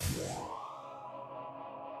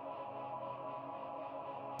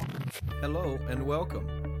Hello and welcome.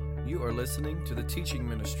 You are listening to the teaching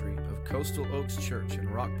ministry of Coastal Oaks Church in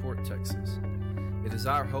Rockport, Texas. It is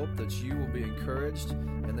our hope that you will be encouraged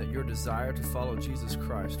and that your desire to follow Jesus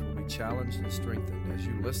Christ will be challenged and strengthened as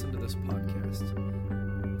you listen to this podcast.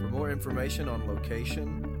 For more information on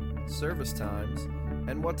location, service times,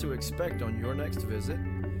 and what to expect on your next visit,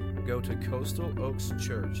 go to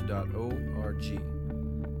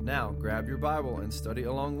coastaloakschurch.org. Now grab your Bible and study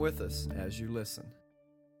along with us as you listen.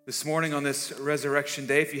 This morning on this Resurrection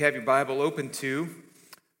Day, if you have your Bible open to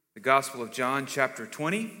the Gospel of John, chapter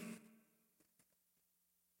 20.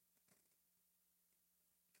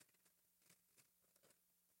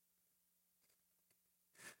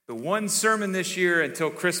 The one sermon this year until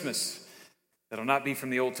Christmas that'll not be from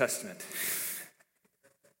the Old Testament.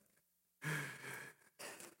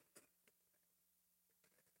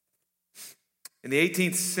 In the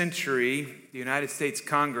 18th century, the United States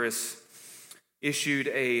Congress issued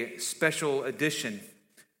a special edition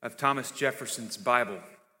of Thomas Jefferson's Bible.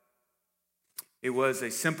 It was a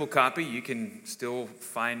simple copy. You can still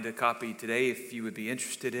find a copy today if you would be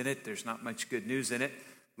interested in it. There's not much good news in it,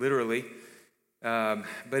 literally.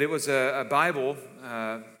 But it was a Bible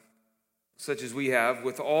such as we have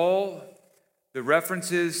with all the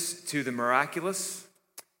references to the miraculous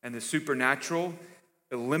and the supernatural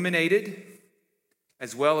eliminated,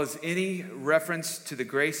 as well as any reference to the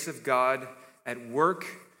grace of God at work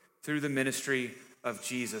through the ministry of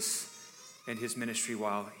Jesus and his ministry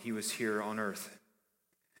while he was here on earth.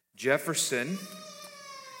 Jefferson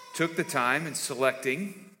took the time in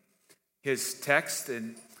selecting his text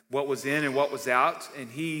and what was in and what was out,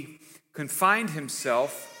 and he confined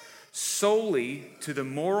himself solely to the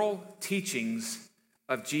moral teachings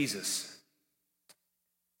of Jesus.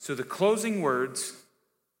 So the closing words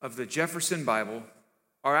of the Jefferson Bible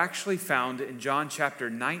are actually found in John chapter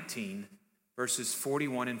 19, verses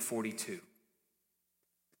 41 and 42.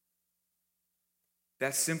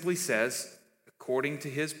 That simply says, according to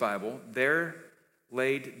his Bible, there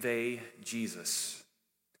laid they Jesus,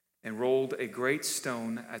 and rolled a great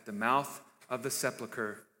stone at the mouth of the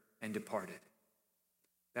sepulchre and departed.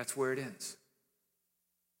 That's where it ends.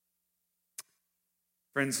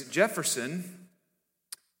 Friends, Jefferson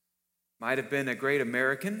might have been a great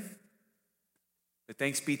American, but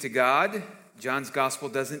thanks be to God, John's gospel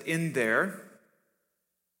doesn't end there.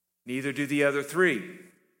 Neither do the other three.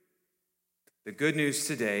 The good news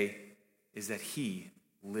today is that he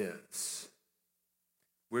lives.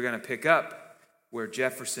 We're going to pick up where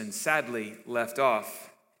Jefferson sadly left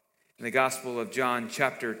off in the Gospel of John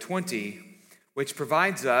chapter 20, which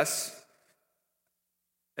provides us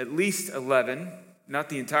at least 11, not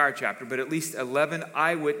the entire chapter, but at least 11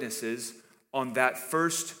 eyewitnesses on that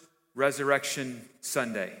first Resurrection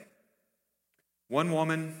Sunday. 1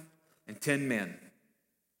 woman and 10 men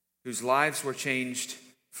whose lives were changed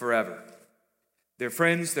forever. They're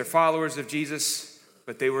friends, they're followers of Jesus,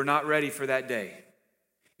 but they were not ready for that day.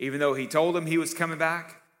 Even though he told them he was coming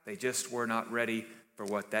back, they just were not ready for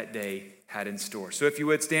what that day had in store. So if you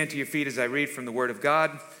would stand to your feet as I read from the Word of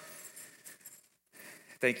God.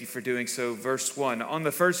 Thank you for doing so. Verse 1. On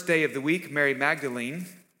the first day of the week, Mary Magdalene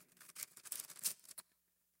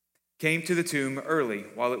came to the tomb early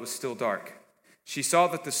while it was still dark. She saw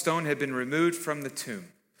that the stone had been removed from the tomb.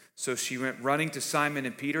 So she went running to Simon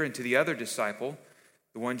and Peter and to the other disciple,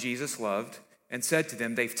 the one Jesus loved, and said to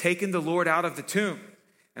them, "They've taken the Lord out of the tomb,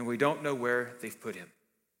 and we don't know where they've put him."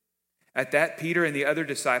 At that, Peter and the other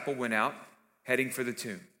disciple went out, heading for the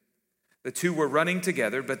tomb. The two were running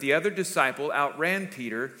together, but the other disciple outran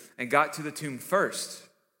Peter and got to the tomb first.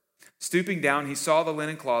 Stooping down, he saw the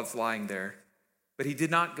linen cloths lying there, but he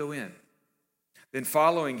did not go in. Then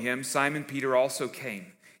following him, Simon Peter also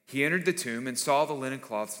came. He entered the tomb and saw the linen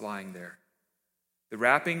cloths lying there. The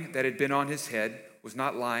wrapping that had been on his head was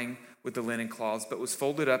not lying with the linen cloths, but was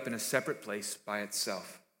folded up in a separate place by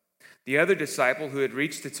itself. The other disciple who had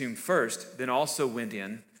reached the tomb first, then also went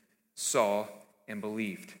in, saw, and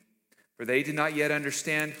believed. For they did not yet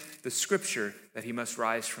understand the scripture that he must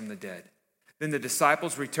rise from the dead. Then the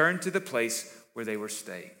disciples returned to the place where they were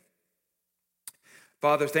staying.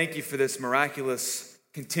 Father, thank you for this miraculous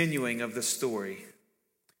continuing of the story,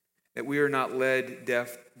 that we are not led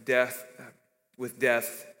with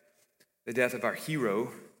death, the death of our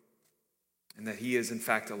hero, and that he is in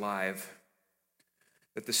fact alive.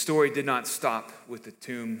 That the story did not stop with the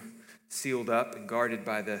tomb sealed up and guarded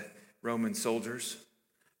by the Roman soldiers,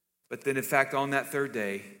 but that in fact on that third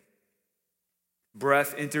day,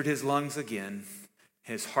 breath entered his lungs again,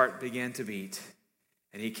 his heart began to beat,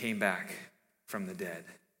 and he came back from the dead.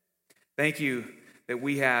 Thank you that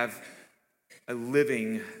we have a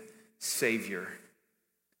living Savior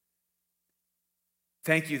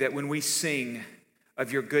Thank you that when we sing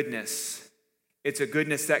of your goodness, it's a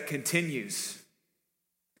goodness that continues.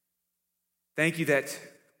 Thank you that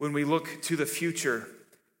when we look to the future,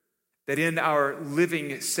 that in our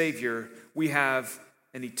living Savior, we have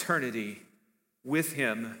an eternity with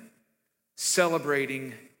him,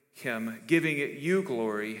 celebrating him, giving you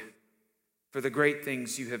glory for the great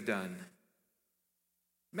things you have done.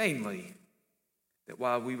 Mainly, that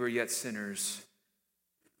while we were yet sinners,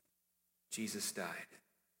 Jesus died.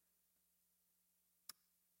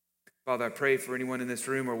 Father, I pray for anyone in this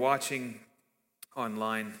room or watching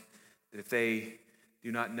online that if they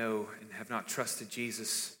do not know and have not trusted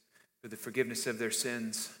Jesus for the forgiveness of their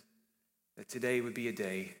sins, that today would be a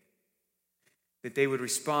day that they would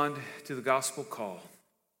respond to the gospel call.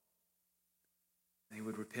 They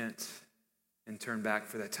would repent and turn back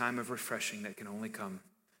for that time of refreshing that can only come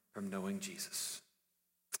from knowing Jesus.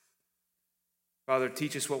 Father,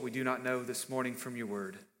 teach us what we do not know this morning from your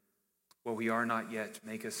word. What we are not yet,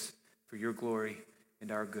 make us for your glory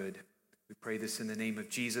and our good. We pray this in the name of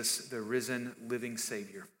Jesus, the risen, living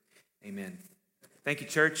Savior. Amen. Thank you,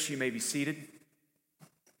 church. You may be seated.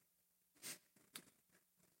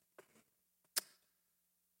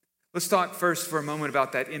 Let's talk first for a moment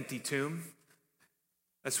about that empty tomb.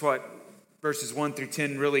 That's what verses 1 through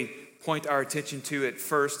 10 really point our attention to at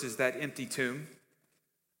first, is that empty tomb.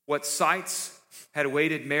 What sights had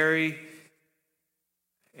awaited Mary,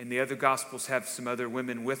 and the other Gospels have some other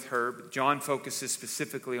women with her, but John focuses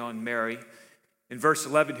specifically on Mary. In verse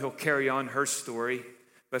 11, he'll carry on her story,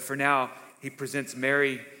 but for now, he presents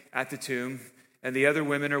Mary at the tomb, and the other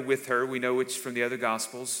women are with her. We know which from the other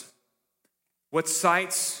Gospels. What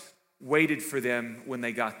sights waited for them when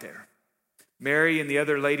they got there? Mary and the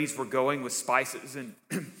other ladies were going with spices and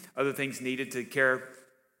other things needed to care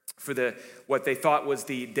for what they thought was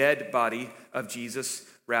the dead body of Jesus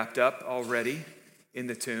wrapped up already in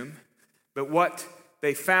the tomb. But what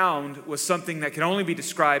they found was something that can only be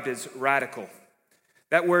described as radical.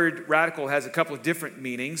 That word radical has a couple of different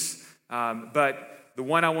meanings, but the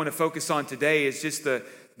one I want to focus on today is just the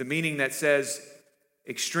meaning that says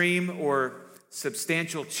extreme or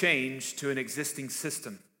substantial change to an existing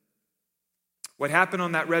system. What happened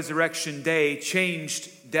on that resurrection day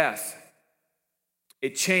changed death.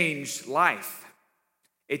 It changed life.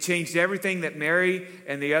 It changed everything that Mary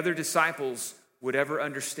and the other disciples would ever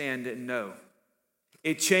understand and know.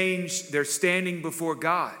 It changed their standing before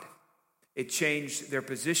God. It changed their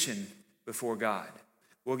position before God.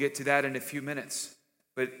 We'll get to that in a few minutes.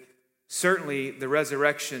 But certainly the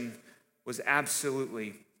resurrection was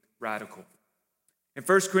absolutely radical. In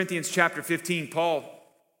 1 Corinthians chapter 15, Paul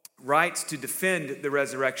writes to defend the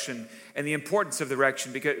resurrection and the importance of the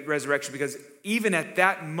resurrection because even at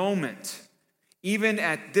that moment, even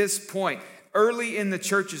at this point, early in the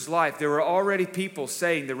church's life, there were already people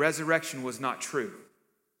saying the resurrection was not true.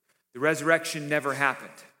 The resurrection never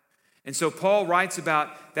happened. And so Paul writes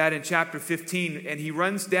about that in chapter 15, and he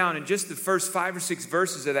runs down in just the first 5 or 6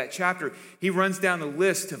 verses of that chapter, he runs down the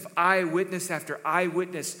list of eyewitness after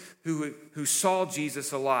eyewitness who saw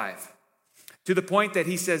Jesus alive. To the point that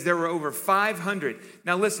he says there were over 500.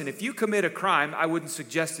 Now listen, if you commit a crime, I wouldn't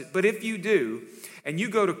suggest it. But if you do, and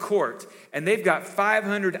you go to court, and they've got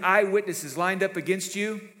 500 eyewitnesses lined up against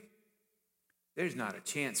you, there's not a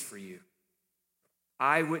chance for you.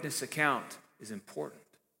 Eyewitness account is important.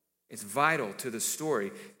 It's vital to the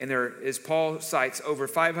story. And there, as Paul cites, over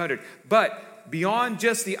 500. But beyond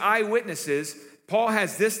just the eyewitnesses, Paul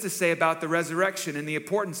has this to say about the resurrection and the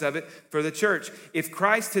importance of it for the church. If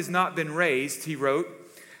Christ has not been raised, he wrote,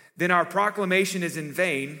 then our proclamation is in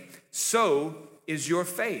vain, so is your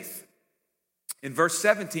faith. In verse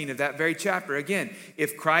 17 of that very chapter, again,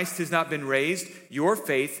 if Christ has not been raised, your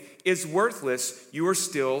faith is worthless. You are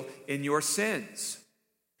still in your sins.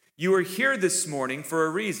 You are here this morning for a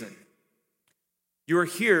reason. You are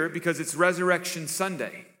here because it's Resurrection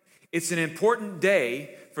Sunday. It's an important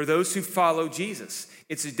day for those who follow Jesus.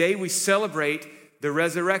 It's a day we celebrate the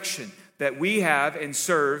resurrection, that we have and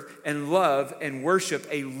serve and love and worship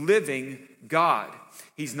a living God.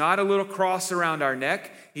 He's not a little cross around our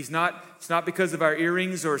neck. It's not because of our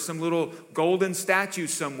earrings or some little golden statue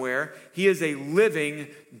somewhere. He is a living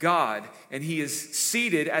God, and he is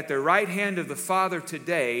seated at the right hand of the Father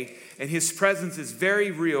today, and his presence is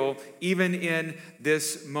very real even in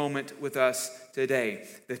this moment with us today.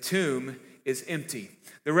 The tomb is empty.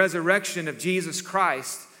 The resurrection of Jesus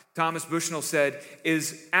Christ, Thomas Bushnell said,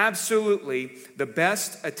 is absolutely the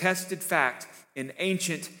best attested fact in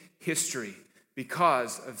ancient history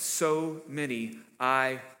because of so many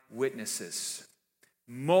eyewitnesses.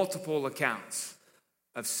 Multiple accounts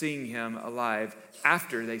of seeing him alive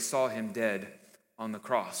after they saw him dead on the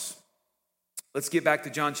cross. Let's get back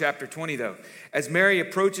to John chapter 20, though. As Mary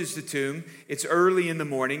approaches the tomb, it's early in the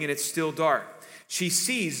morning and it's still dark. She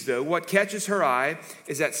sees, though, what catches her eye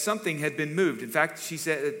is that something had been moved. In fact,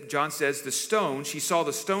 John says she saw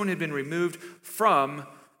the stone had been removed from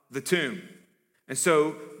the tomb. And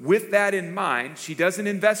so with that in mind, she doesn't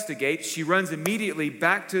investigate. She runs immediately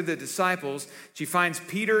back to the disciples. She finds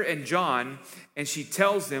Peter and John, and she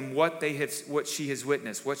tells them what she has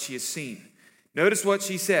witnessed, what she has seen. Notice what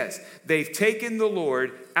she says. They've taken the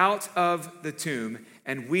Lord out of the tomb,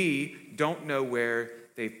 and we don't know where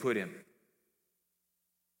they've put him.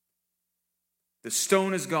 The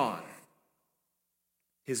stone is gone.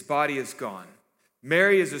 His body is gone.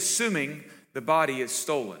 Mary is assuming the body is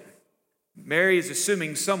stolen. Mary is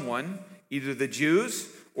assuming someone, either the Jews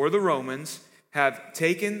or the Romans, have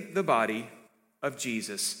taken the body of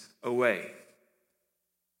Jesus away.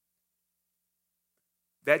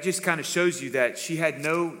 That just kind of shows you that she had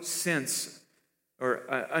no sense or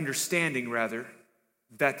understanding, rather,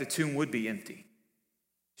 that the tomb would be empty.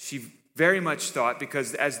 She very much thought,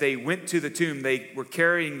 because as they went to the tomb, they were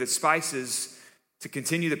carrying the spices to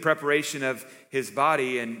continue the preparation of his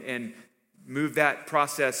body and move that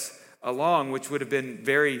process along, which would have been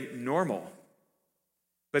very normal.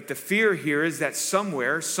 But the fear here is that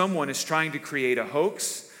somewhere, someone is trying to create a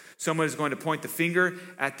hoax. Someone is going to point the finger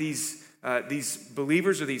at these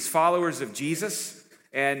believers or these followers of Jesus,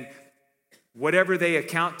 and whatever they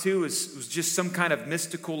account to was just some kind of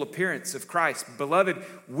mystical appearance of Christ. Beloved,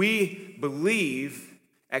 we believe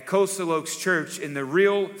at Coastal Oaks Church in the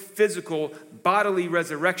real physical bodily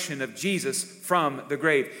resurrection of Jesus from the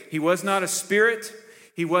grave. He was not a spirit.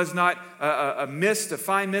 He was not a mist, a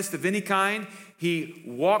fine mist of any kind. He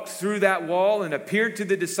walked through that wall and appeared to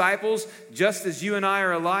the disciples just as you and I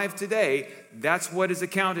are alive today. That's what is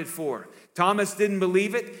accounted for. Thomas didn't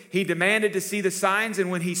believe it. He demanded to see the signs,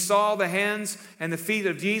 and when he saw the hands and the feet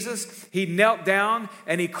of Jesus, he knelt down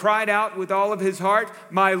and he cried out with all of his heart,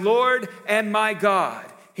 "My Lord and my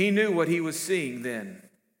God." He knew what he was seeing then.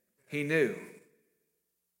 He knew.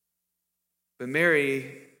 But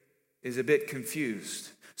Mary is a bit confused.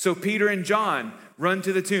 So Peter and John run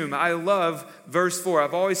to the tomb. I love verse 4.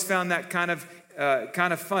 I've always found that kind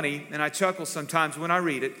of funny, and I chuckle sometimes when I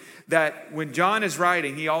read it, that when John is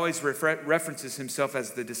writing, he always references himself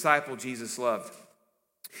as the disciple Jesus loved.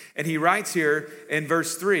 And he writes here in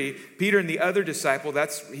verse 3, Peter and the other disciple,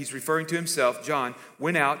 he's referring to himself, John,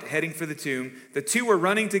 went out heading for the tomb. The two were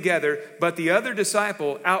running together, but the other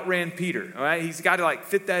disciple outran Peter. All right, he's got to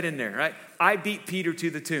fit that in there, right? I beat Peter to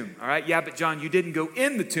the tomb. All right, yeah, but John, you didn't go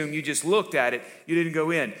in the tomb. You just looked at it. You didn't go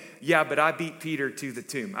in. Yeah, but I beat Peter to the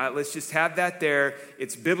tomb. All right, let's just have that there.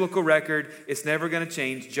 It's biblical record. It's never going to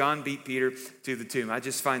change. John beat Peter to the tomb. I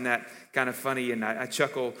just find that kind of funny, and I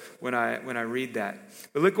chuckle when I read that.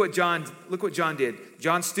 But look what John did.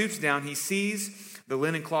 John stoops down. He sees the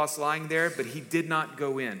linen cloths lying there, but he did not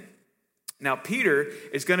go in. Now Peter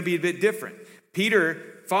is going to be a bit different. Peter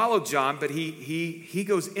followed John, but he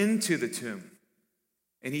goes into the tomb,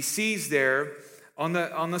 and he sees there on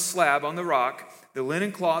the slab, on the rock, the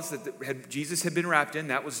linen cloths that Jesus had been wrapped in.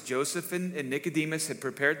 That was Joseph and Nicodemus had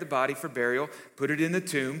prepared the body for burial, put it in the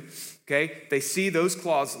tomb. Okay, they see those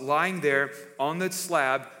cloths lying there on the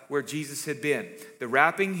slab where Jesus had been. The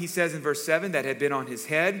wrapping, he says in verse 7, that had been on his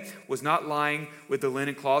head was not lying with the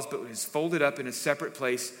linen cloths, but was folded up in a separate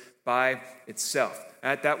place by itself.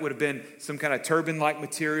 That would have been some kind of turban-like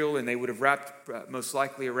material, and they would have wrapped most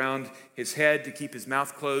likely around his head to keep his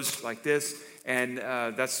mouth closed like this. And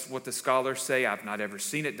that's what the scholars say. I've not ever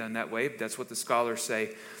seen it done that way, but that's what the scholars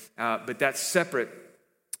say. But that's separate.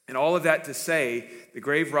 And all of that to say, the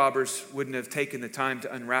grave robbers wouldn't have taken the time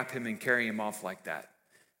to unwrap him and carry him off like that.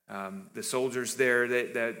 The soldiers there,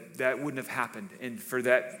 that wouldn't have happened. And for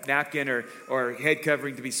that napkin or head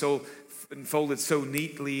covering to be so folded so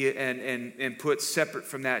neatly and put separate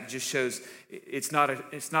from that just shows it's not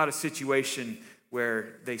a situation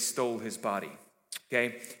where they stole his body.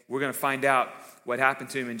 Okay, we're going to find out what happened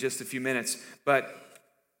to him in just a few minutes. But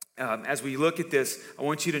as we look at this, I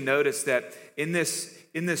want you to notice that in this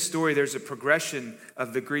story, there's a progression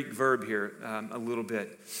of the Greek verb here a little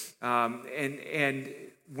bit, and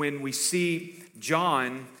when we see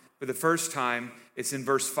John for the first time, it's in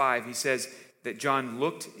verse 5. He says that John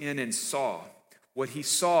looked in and saw. What he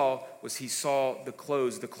saw was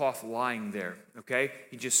the cloth lying there, okay?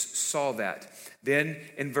 He just saw that. Then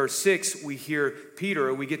in verse 6, we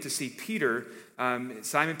get to see Peter.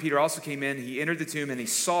 Simon Peter also came in. He entered the tomb and he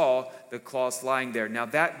saw the cloths lying there. Now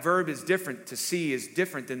that verb is different. To see is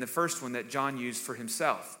different than the first one that John used for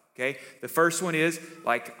himself, okay? The first one is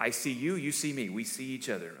like, I see you, you see me. We see each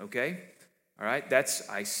other, okay? All right,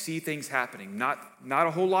 I see things happening. Not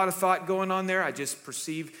a whole lot of thought going on there. I just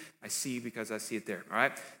perceive, I see because I see it there. All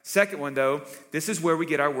right. Second one, though, this is where we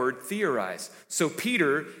get our word theorize. So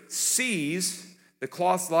Peter sees the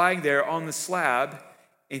cloth lying there on the slab,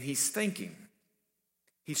 and he's thinking.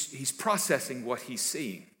 He's processing what he's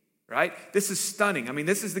seeing. Right? This is stunning. I mean,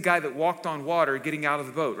 this is the guy that walked on water getting out of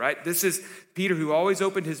the boat, right? This is Peter who always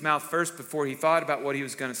opened his mouth first before he thought about what he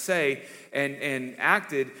was going to say and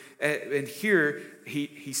acted. And here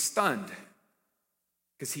he's stunned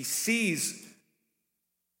because he sees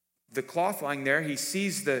the cloth lying there. He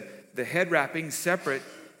sees the head wrapping separate.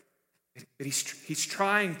 But he's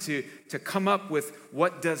trying to come up with,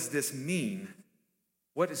 what does this mean?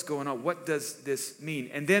 What is going on? What does this mean?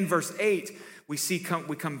 And then verse 8, we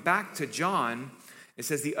come back to John. It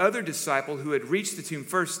says, the other disciple who had reached the tomb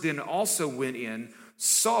first then also went in,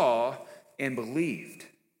 saw, and believed.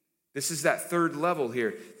 This is that third level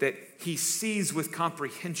here, that he sees with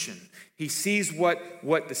comprehension. He sees what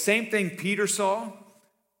the same thing Peter saw.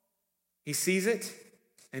 He sees it,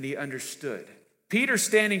 and he understood. Peter's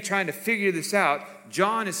standing trying to figure this out.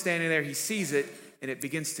 John is standing there. He sees it, and it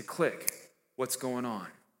begins to click. What's going on?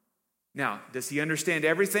 Now, does he understand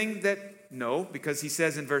everything? No, because he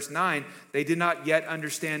says in verse 9, they did not yet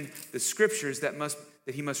understand the scriptures that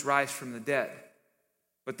he must rise from the dead.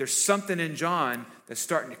 But there's something in John that's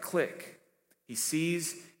starting to click. He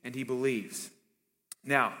sees and he believes.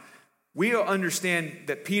 Now, we'll understand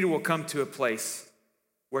that Peter will come to a place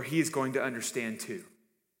where he is going to understand too,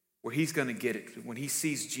 where he's going to get it. When he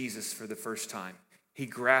sees Jesus for the first time, he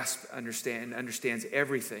grasps, understands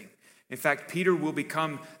everything. In fact, Peter will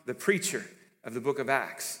become the preacher of the book of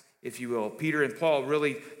Acts, if you will. Peter and Paul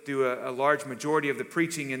really do a large majority of the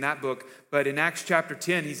preaching in that book. But in Acts chapter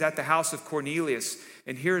 10, he's at the house of Cornelius.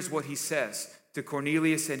 And here's what he says to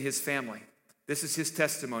Cornelius and his family. This is his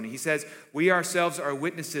testimony. He says, we ourselves are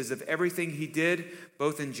witnesses of everything he did,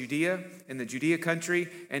 both in Judea, in the Judea country,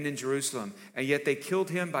 and in Jerusalem. And yet they killed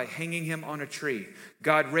him by hanging him on a tree.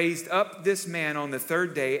 God raised up this man on the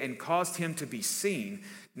third day and caused him to be seen,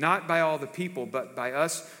 not by all the people, but by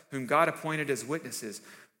us whom God appointed as witnesses,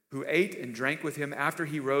 who ate and drank with him after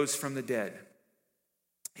he rose from the dead.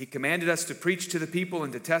 He commanded us to preach to the people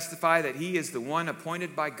and to testify that he is the one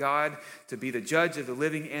appointed by God to be the judge of the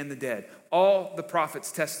living and the dead. All the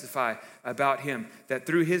prophets testify about him, that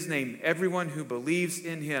through his name, everyone who believes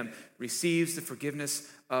in him receives the forgiveness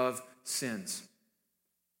of sins.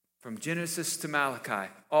 From Genesis to Malachi,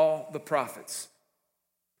 all the prophets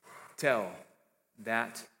tell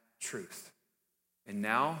that truth. And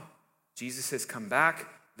now, Jesus has come back.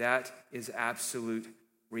 That is absolute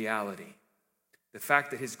reality. The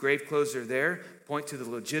fact that his grave clothes are there point to the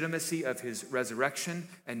legitimacy of his resurrection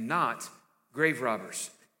and not grave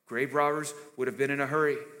robbers. Grave robbers would have been in a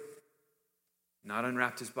hurry, not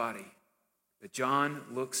unwrapped his body. But John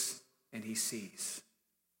looks and he sees.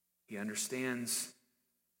 He understands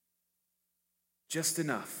just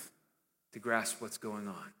enough to grasp what's going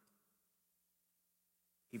on.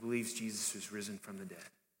 He believes Jesus was risen from the dead.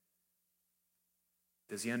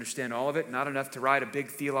 Does he understand all of it? Not enough to write a big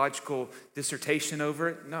theological dissertation over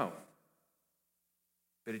it? No.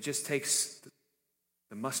 But it just takes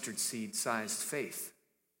the mustard seed-sized faith.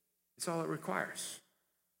 It's all it requires.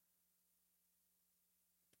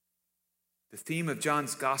 The theme of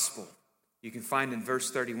John's gospel you can find in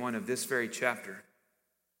verse 31 of this very chapter.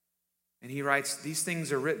 And he writes, these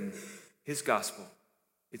things are written, his gospel.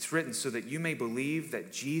 It's written so that you may believe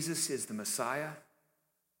that Jesus is the Messiah,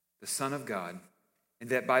 the Son of God, and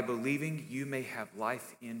that by believing you may have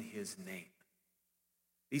life in his name.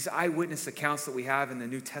 These eyewitness accounts that we have in the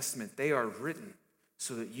New Testament, they are written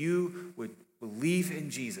so that you would believe in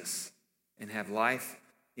Jesus and have life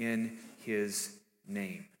in his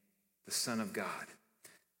name, the Son of God.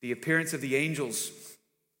 The appearance of the angels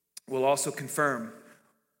will also confirm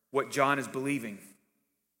what John is believing,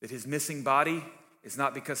 that his missing body is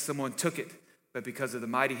not because someone took it, but because of the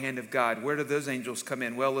mighty hand of God. Where do those angels come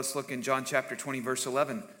in? Well, let's look in John chapter 20, verse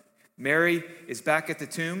 11. Mary is back at the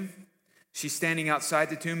tomb. She's standing outside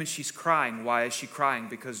the tomb and she's crying. Why is she crying?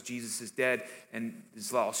 Because Jesus is dead and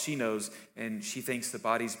is all she knows, and she thinks the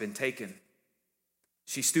body's been taken.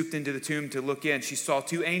 She stooped into the tomb to look in. She saw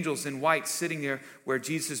two angels in white sitting there where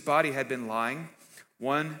Jesus' body had been lying,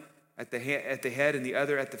 one at the head and the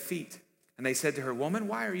other at the feet. And they said to her, woman,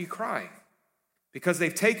 why are you crying? Because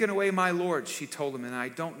they've taken away my Lord, she told him, and I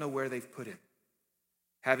don't know where they've put him.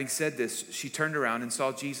 Having said this, she turned around and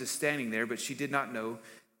saw Jesus standing there, but she did not know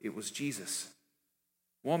it was Jesus.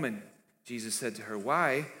 Woman, Jesus said to her,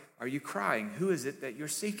 why are you crying? Who is it that you're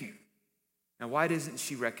seeking? Now, why doesn't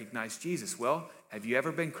she recognize Jesus? Well, have you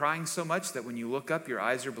ever been crying so much that when you look up, your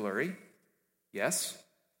eyes are blurry? Yes.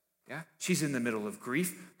 Yeah. She's in the middle of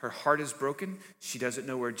grief. Her heart is broken. She doesn't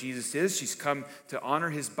know where Jesus is. She's come to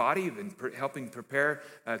honor his body and helping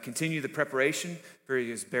continue the preparation for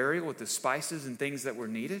his burial with the spices and things that were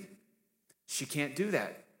needed. She can't do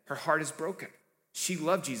that. Her heart is broken. She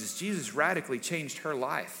loved Jesus. Jesus radically changed her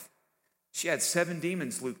life. She had 7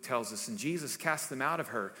 demons, Luke tells us, and Jesus cast them out of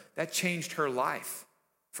her. That changed her life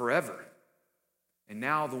forever. And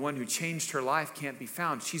now the one who changed her life can't be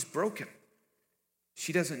found. She's broken.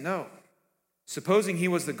 She doesn't know. Supposing he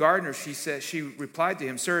was the gardener, she replied to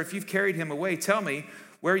him, "Sir, if you've carried him away, tell me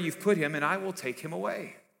where you've put him, and I will take him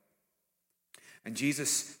away." And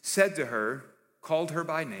Jesus said to her, called her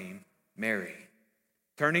by name, Mary.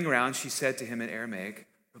 Turning around, she said to him in Aramaic,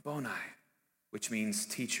 Rabboni, which means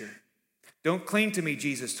teacher. "Don't cling to me,"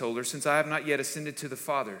 Jesus told her, "since I have not yet ascended to the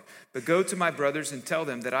Father. But go to my brothers and tell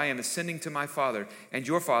them that I am ascending to my Father and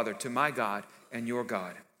your Father, to my God and your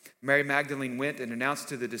God." Mary Magdalene went and announced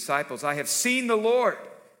to the disciples, "I have seen the Lord."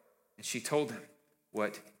 And she told him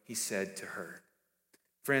what he said to her.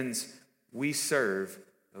 Friends, we serve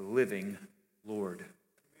the living Lord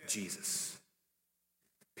Jesus.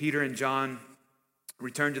 Peter and John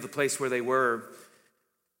returned to the place where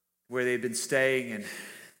they'd been staying, and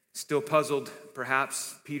still puzzled,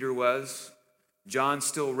 perhaps Peter was. John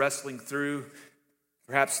still wrestling through,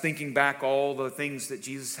 perhaps thinking back all the things that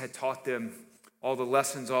Jesus had taught them, all the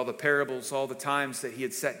lessons, all the parables, all the times that he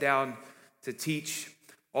had sat down to teach,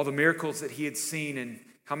 all the miracles that he had seen, and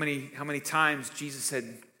how many times Jesus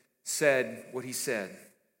had said what he said.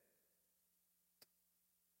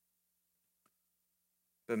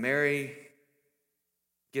 But Mary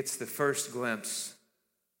gets the first glimpse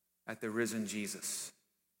at the risen Jesus.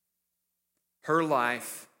 Her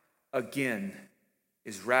life, again,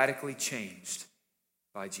 is radically changed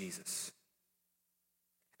by Jesus.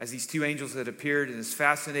 As these 2 angels had appeared in this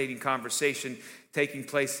fascinating conversation taking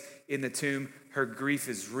place in the tomb, her grief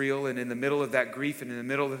is real. And in the middle of that grief and in the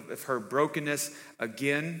middle of her brokenness,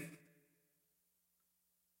 again,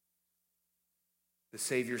 the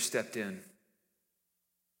Savior stepped in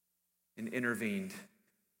and intervened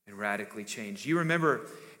and radically changed. You remember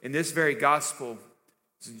in this very gospel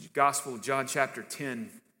of John chapter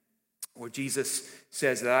 10, where Jesus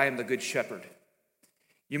says that I am the good shepherd.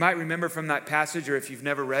 You might remember from that passage, or if you've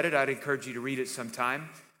never read it, I'd encourage you to read it sometime.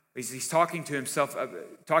 He's talking to himself,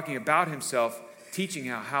 talking about himself, teaching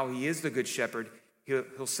how he is the good shepherd.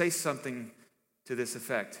 He'll say something to this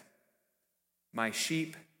effect: "My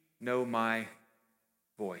sheep know my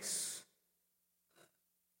voice."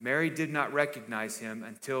 Mary did not recognize him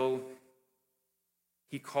until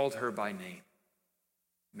he called her by name,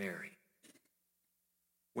 Mary.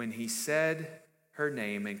 When he said her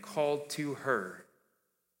name and called to her,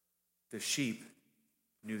 the sheep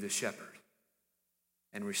knew the shepherd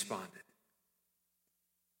and responded.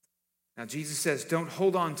 Now Jesus says, don't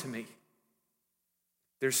hold on to me.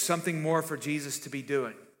 There's something more for Jesus to be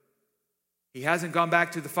doing. He hasn't gone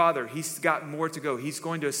back to the Father. He's got more to go. He's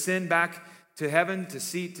going to ascend back to heaven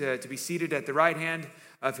to be seated at the right hand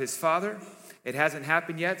of his Father. It hasn't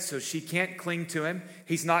happened yet, so she can't cling to him.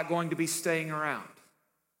 He's not going to be staying around.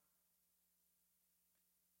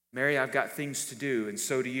 Mary, I've got things to do, and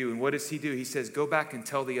so do you. And what does he do? He says, go back and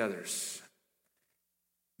tell the others.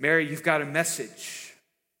 Mary, you've got a message.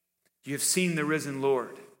 You have seen the risen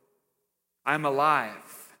Lord. I'm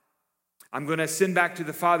alive. I'm going to ascend back to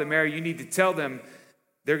the Father. Mary, you need to tell them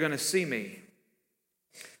they're going to see me.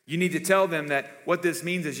 You need to tell them that what this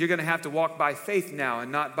means is you're going to have to walk by faith now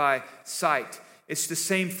and not by sight. It's the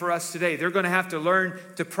same for us today. They're going to have to learn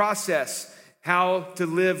to process how to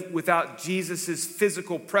live without Jesus'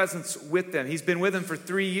 physical presence with them. He's been with them for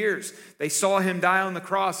 3 years. They saw him die on the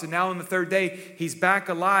cross, and now on the third day, he's back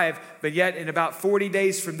alive. But yet, in about 40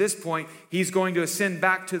 days from this point, he's going to ascend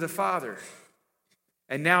back to the Father.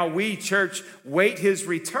 And now we, church, wait his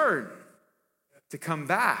return to come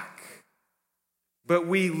back. But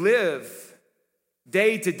we live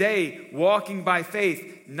day to day, walking by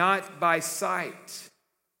faith, not by sight.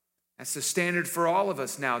 That's the standard for all of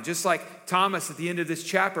us now. Just like Thomas at the end of this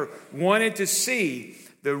chapter wanted to see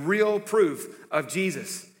the real proof of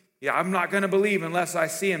Jesus. Yeah, I'm not going to believe unless I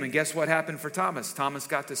see him. And guess what happened for Thomas? Thomas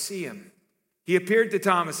got to see him. He appeared to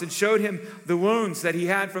Thomas and showed him the wounds that he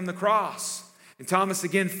had from the cross. And Thomas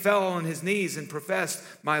again fell on his knees and professed,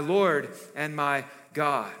 my Lord and my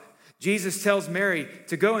God. Jesus tells Mary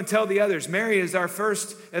to go and tell the others. Mary is our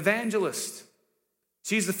first evangelist.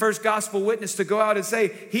 She's the first gospel witness to go out and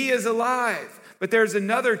say, he is alive. But there's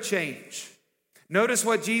another change. Notice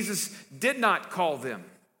what Jesus did not call them.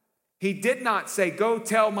 He did not say, go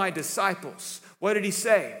tell my disciples. What did he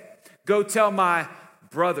say? Go tell my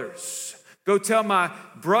brothers. Go tell my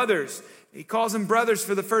brothers. He calls them brothers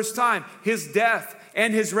for the first time. His death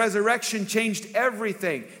and his resurrection changed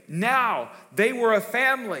everything. Now they were a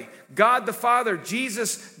family. God the Father,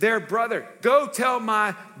 Jesus their brother. Go tell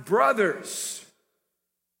my brothers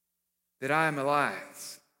that I am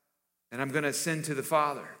alive and I'm going to ascend to the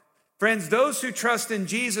Father. Friends, those who trust in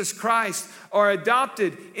Jesus Christ are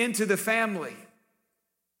adopted into the family.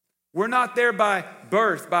 We're not there by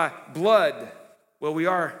birth, by blood. Well, we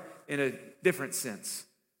are in a different sense.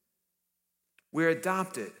 We're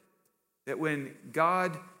adopted. That when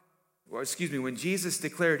Jesus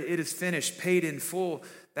declared it is finished, paid in full,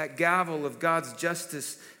 that gavel of God's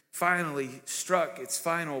justice finally struck its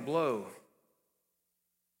final blow.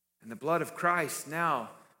 And the blood of Christ now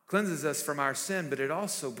cleanses us from our sin, but it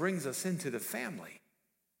also brings us into the family.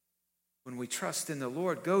 When we trust in the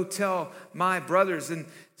Lord, go tell my brothers. And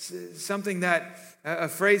a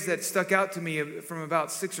phrase that stuck out to me from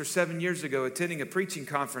about 6 or 7 years ago, attending a preaching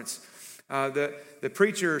conference. The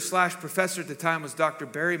preacher / professor at the time was Dr.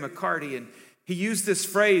 Barry McCarty, and he used this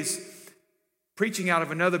phrase preaching out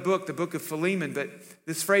of another book, the book of Philemon, but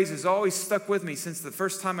this phrase has always stuck with me since the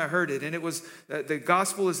first time I heard it, and it was, the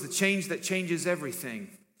gospel is the change that changes everything.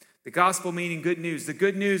 The gospel meaning good news. The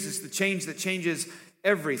good news is the change that changes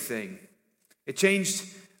everything. It changed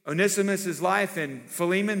Onesimus' life in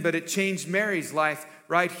Philemon, but it changed Mary's life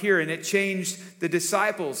right here, and it changed the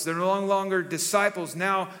disciples. They're no longer disciples.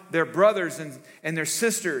 Now they're brothers and they're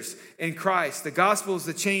sisters in Christ. The gospel is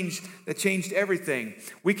the change that changed everything.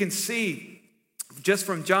 We can see just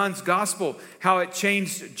from John's gospel how it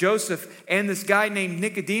changed Joseph and this guy named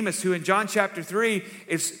Nicodemus, who in John chapter 3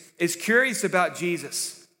 is curious about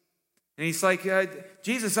Jesus. And he's like,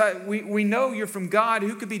 Jesus, we know you're from God.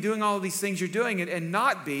 Who could be doing all of these things you're doing and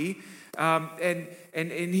not be? And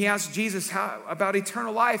he asks Jesus about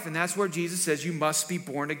eternal life. And that's where Jesus says, you must be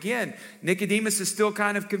born again. Nicodemus is still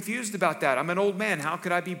kind of confused about that. I'm an old man. How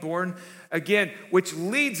could I be born again? Which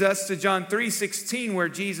leads us to John 3:16, where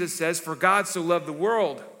Jesus says, for God so loved the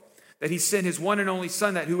world that he sent his one and only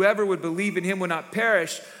son, that whoever would believe in him would not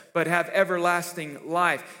perish, but have everlasting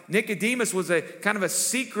life. Nicodemus was a kind of a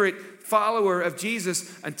secret follower of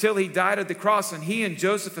Jesus until he died at the cross, and he and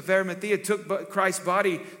Joseph of Arimathea took Christ's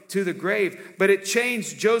body to the grave. But it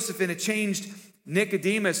changed Joseph and it changed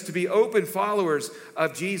Nicodemus to be open followers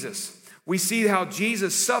of Jesus. We see how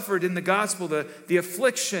Jesus suffered in the gospel, the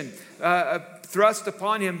affliction thrust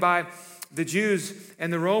upon him by the Jews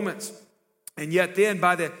and the Romans. And yet then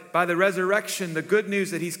by the resurrection, the good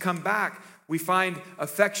news that he's come back, we find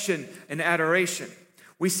affection and adoration.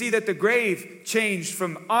 We see that the grave changed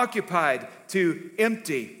from occupied to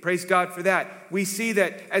empty. Praise God for that. We see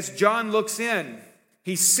that as John looks in,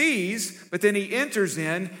 he sees, but then he enters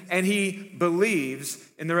in and he believes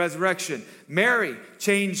in the resurrection. Mary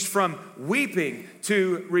changed from weeping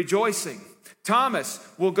to rejoicing. Thomas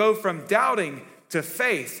will go from doubting to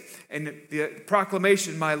faith and the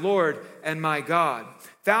proclamation, my Lord and my God.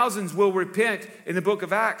 Thousands will repent in the book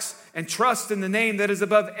of Acts and trust in the name that is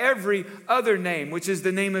above every other name, which is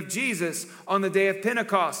the name of Jesus, on the day of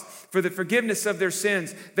Pentecost for the forgiveness of their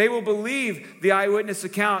sins. They will believe the eyewitness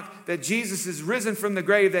account that Jesus is risen from the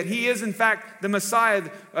grave, that he is in fact the Messiah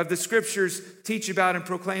of the scriptures teach about and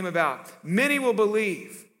proclaim about. Many will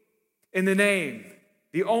believe in the name,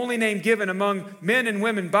 the only name given among men and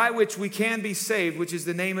women by which we can be saved, which is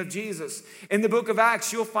the name of Jesus. In the book of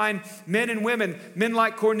Acts, you'll find men and women, men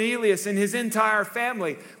like Cornelius and his entire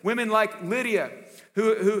family, women like Lydia,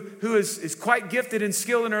 who is quite gifted and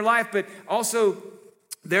skilled in her life, but also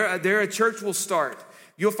there a church will start.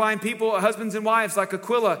 You'll find people, husbands and wives like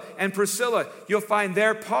Aquila and Priscilla. You'll find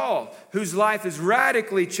there Paul, whose life is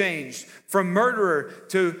radically changed from murderer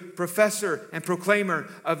to professor and proclaimer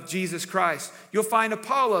of Jesus Christ. You'll find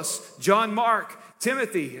Apollos, John Mark,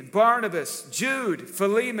 Timothy, and Barnabas, Jude,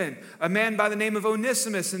 Philemon, a man by the name of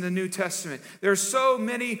Onesimus in the New Testament. There are so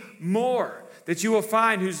many more that you will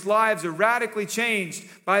find whose lives are radically changed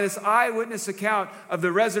by this eyewitness account of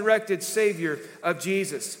the resurrected Savior of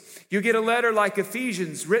Jesus. You get a letter like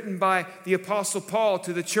Ephesians written by the Apostle Paul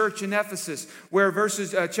to the church in Ephesus, where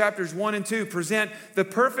chapters 1 and 2 present the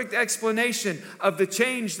perfect explanation of the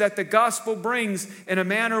change that the gospel brings in a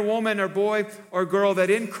man or woman or boy or girl, that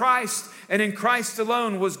in Christ and in Christ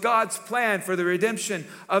alone was God's plan for the redemption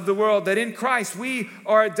of the world, that in Christ we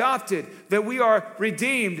are adopted, that we are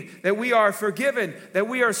redeemed, that we are forgiven, that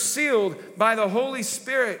we are sealed by the Holy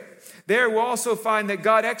Spirit, There we'll also find that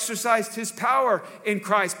God exercised his power in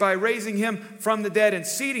Christ by raising him from the dead and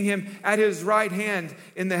seating him at his right hand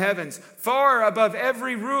in the heavens, far above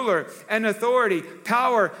every ruler and authority,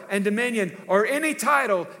 power and dominion, or any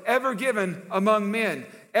title ever given among men.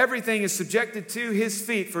 Everything is subjected to his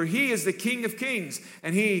feet, for he is the King of kings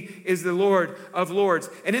and he is the Lord of lords.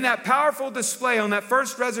 And in that powerful display on that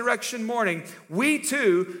first resurrection morning, we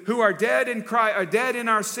too, who are dead in Christ, are dead in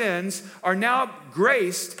our sins, are now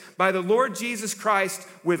graced by the Lord Jesus Christ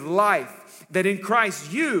with life. That in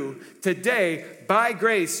Christ you today, by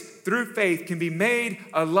grace through faith, can be made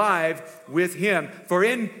alive with him. For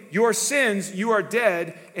in your sins you are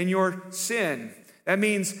dead in your sin. That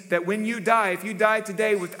means that when you die, if you die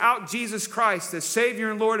today without Jesus Christ as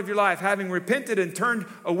Savior and Lord of your life, having repented and turned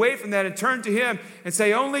away from that and turned to him and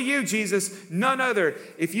say, only you, Jesus, none other.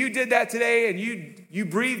 If you did that today and you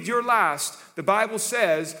breathed your last, the Bible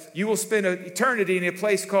says you will spend an eternity in a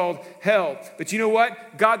place called hell. But you know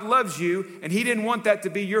what? God loves you, and he didn't want that to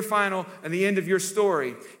be your final and the end of your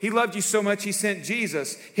story. He loved you so much he sent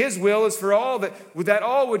Jesus. His will is for all that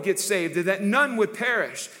all would get saved and that none would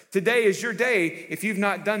perish. Today is your day. If you've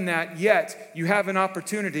not done that yet, you have an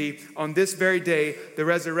opportunity on this very day, the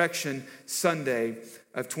Resurrection Sunday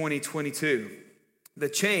of 2022. The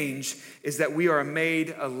change is that we are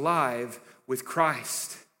made alive with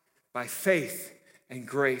Christ by faith and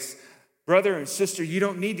grace. Brother and sister, you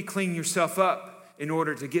don't need to clean yourself up in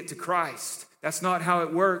order to get to Christ. That's not how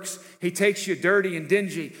it works. He takes you dirty and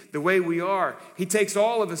dingy the way we are. He takes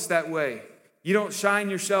all of us that way. You don't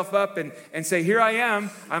shine yourself up and say, here I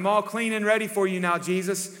am. I'm all clean and ready for you now,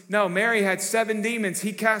 Jesus. No, Mary had 7 demons.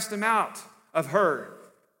 He cast them out of her.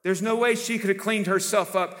 There's no way she could have cleaned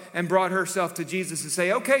herself up and brought herself to Jesus and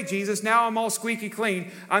say, okay, Jesus, now I'm all squeaky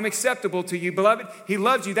clean. I'm acceptable to you, beloved. He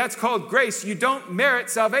loves you. That's called grace. You don't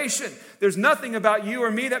merit salvation. There's nothing about you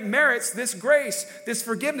or me that merits this grace, this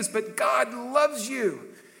forgiveness, but God loves you.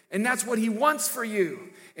 And that's what he wants for you.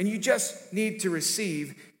 And you just need to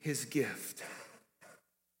receive his gift.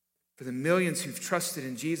 For the millions who've trusted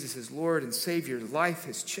in Jesus as Lord and Savior, life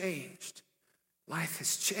has changed. Life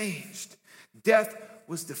has changed. Death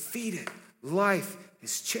was defeated. Life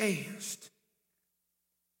has changed.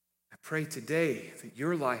 I pray today that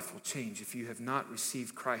your life will change if you have not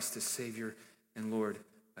received Christ as Savior and Lord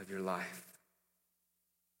of your life.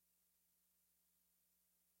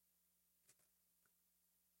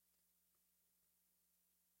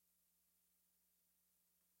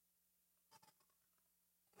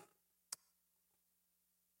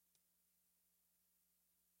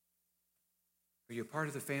 Are you a part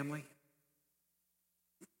of the family?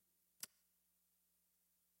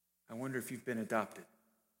 I wonder if you've been adopted.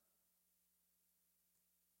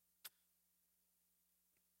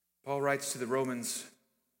 Paul writes to the Romans,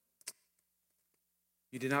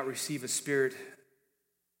 you did not receive a spirit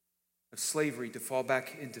of slavery to fall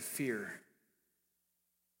back into fear.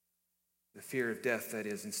 The fear of death, that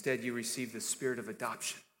is. Instead, you received the spirit of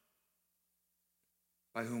adoption,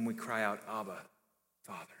 by whom we cry out, Abba,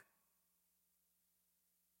 Father.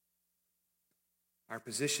 Our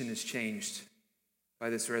position is changed by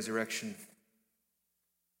this resurrection.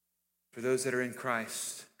 For those that are in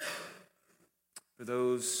Christ, for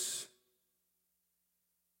those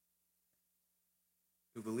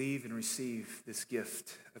who believe and receive this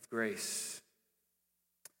gift of grace,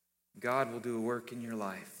 God will do a work in your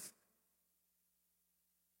life.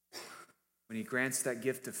 When he grants that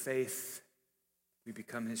gift of faith, we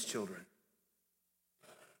become his children.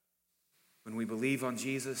 When we believe on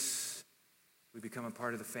Jesus, we become a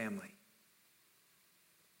part of the family.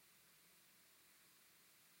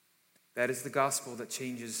 That is the gospel that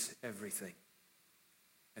changes everything.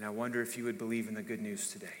 And I wonder if you would believe in the good news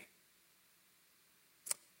today.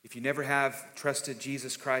 If you never have trusted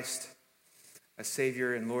Jesus Christ as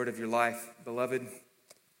Savior and Lord of your life, beloved,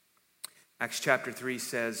 Acts chapter 3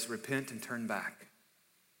 says, repent and turn back.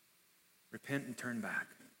 Repent and turn back.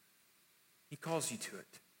 He calls you to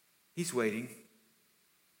it. He's waiting.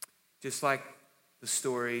 Just like the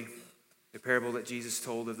story, the parable that Jesus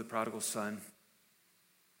told of the prodigal son.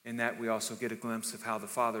 In that we also get a glimpse of how the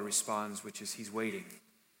Father responds, which is he's waiting,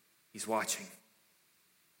 he's watching,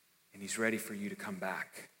 and he's ready for you to come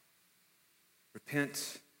back.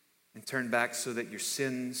 Repent and turn back so that your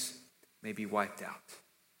sins may be wiped out.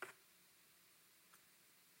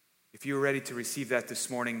 If you are ready to receive that this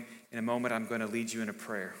morning, in a moment I'm going to lead you in a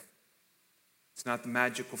prayer. It's not the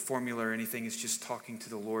magical formula or anything, it's just talking to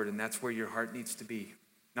the Lord, and that's where your heart needs to be.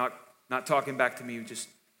 Not talking back to me, just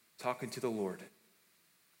talking to the Lord.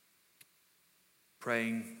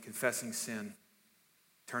 Praying, confessing sin,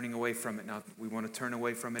 turning away from it. Now, we want to turn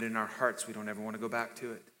away from it in our hearts. We don't ever want to go back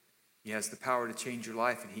to it. He has the power to change your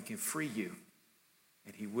life, and he can free you.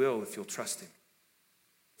 And he will if you'll trust him.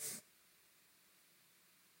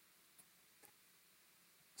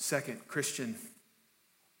 Second, Christian,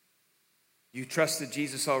 you trusted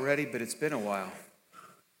Jesus already, but it's been a while.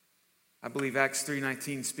 I believe Acts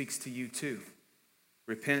 3:19 speaks to you too.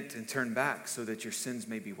 Repent and turn back so that your sins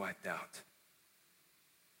may be wiped out.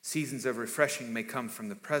 Seasons of refreshing may come from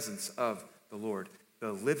the presence of the Lord,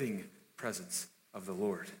 the living presence of the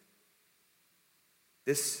Lord.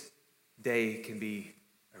 This day can be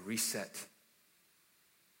a reset.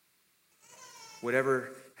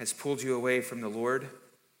 Whatever has pulled you away from the Lord,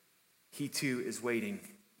 he too is waiting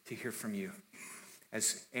to hear from you.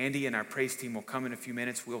 As Andy and our praise team will come in a few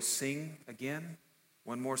minutes, we'll sing again,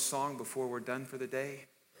 one more song before we're done for the day.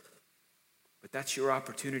 But that's your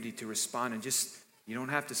opportunity to respond, and you don't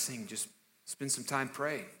have to sing, just spend some time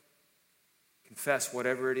praying. Confess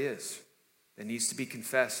whatever it is that needs to be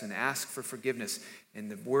confessed and ask for forgiveness. And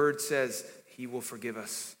the word says he will forgive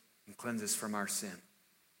us and cleanse us from our sin.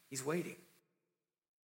 He's waiting.